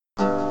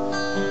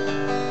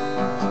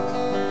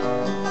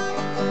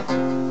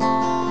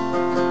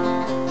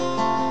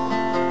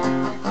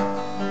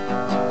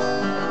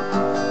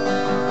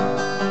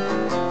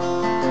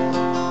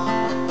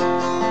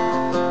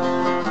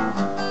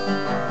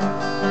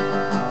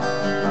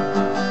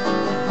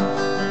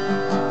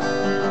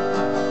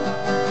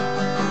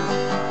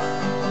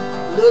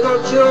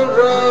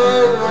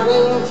children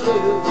running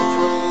through the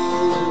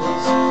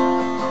trees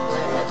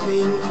that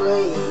been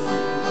played.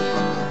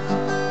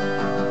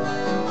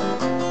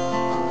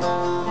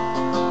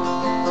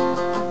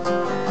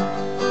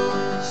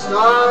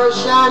 Stars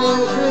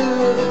shining through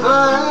the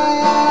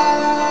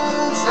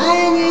pines,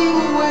 hanging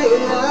way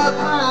up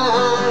high.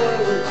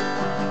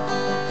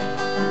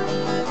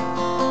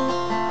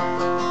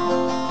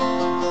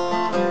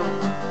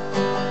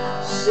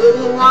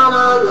 Sitting on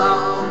a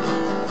log,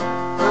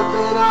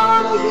 pumping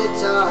on a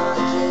guitar,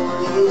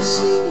 gently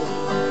singing.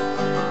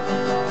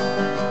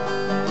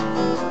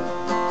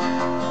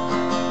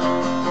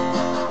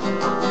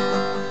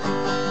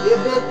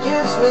 If it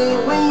gives me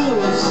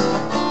wings,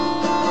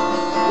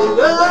 you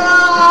know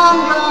I'm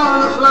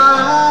gonna fly.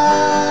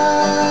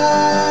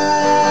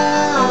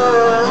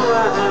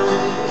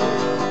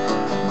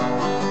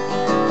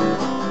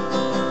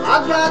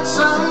 I've got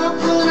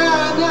something I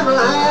never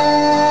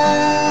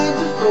had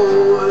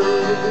before.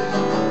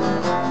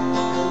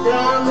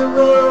 Down the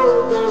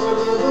road there's a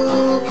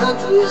little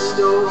country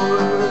store.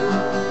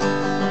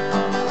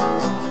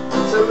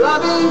 It's a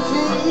loving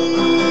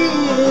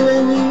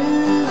feeling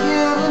you've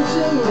given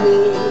to me.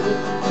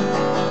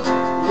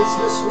 It's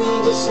the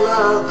sweetest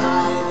love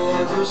I've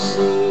ever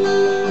seen.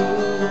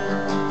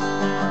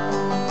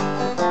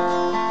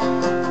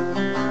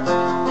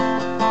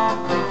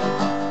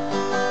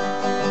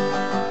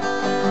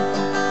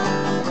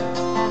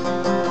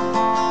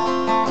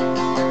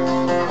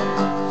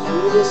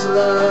 Sweetest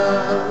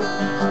love.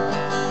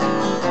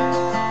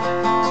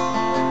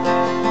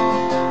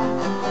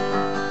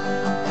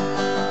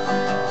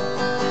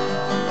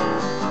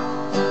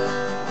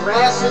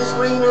 Grass is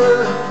greener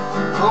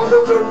on the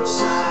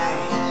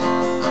roadside,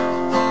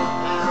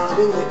 out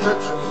in the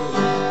country.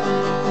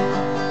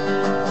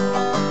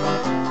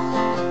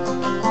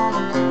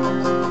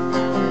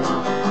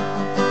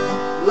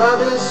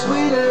 Love is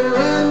sweeter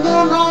in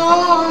the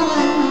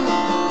morning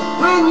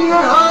when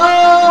you're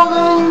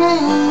holding me.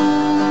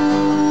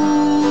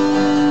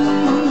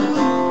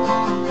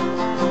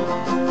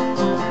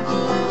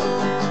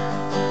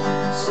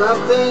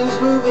 Something's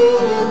moving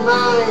in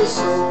my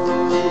soul,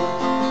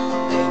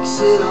 makes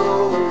it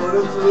all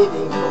worth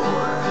living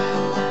for.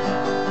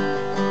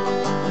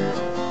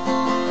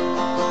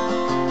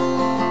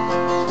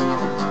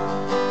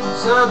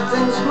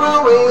 Something's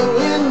growing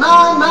in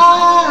my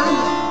mind,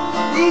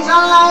 these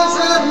eyes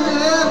have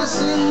never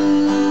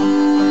seen.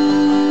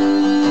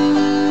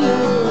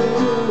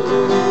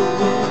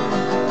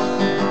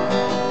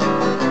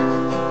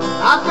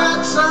 I've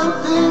got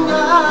something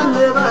I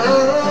never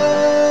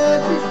had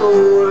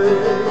before.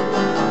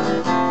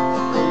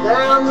 And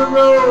down the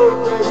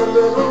road there's a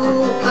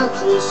little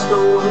country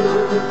store.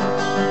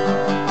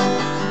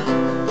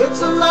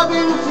 It's a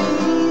loving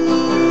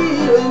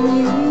feeling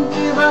you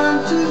give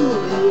unto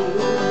me.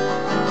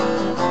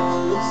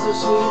 It's the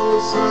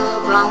sweetest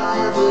love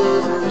I've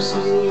ever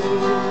seen.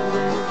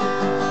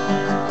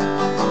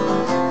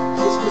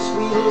 It's the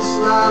sweetest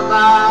love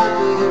I've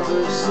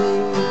ever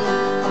seen.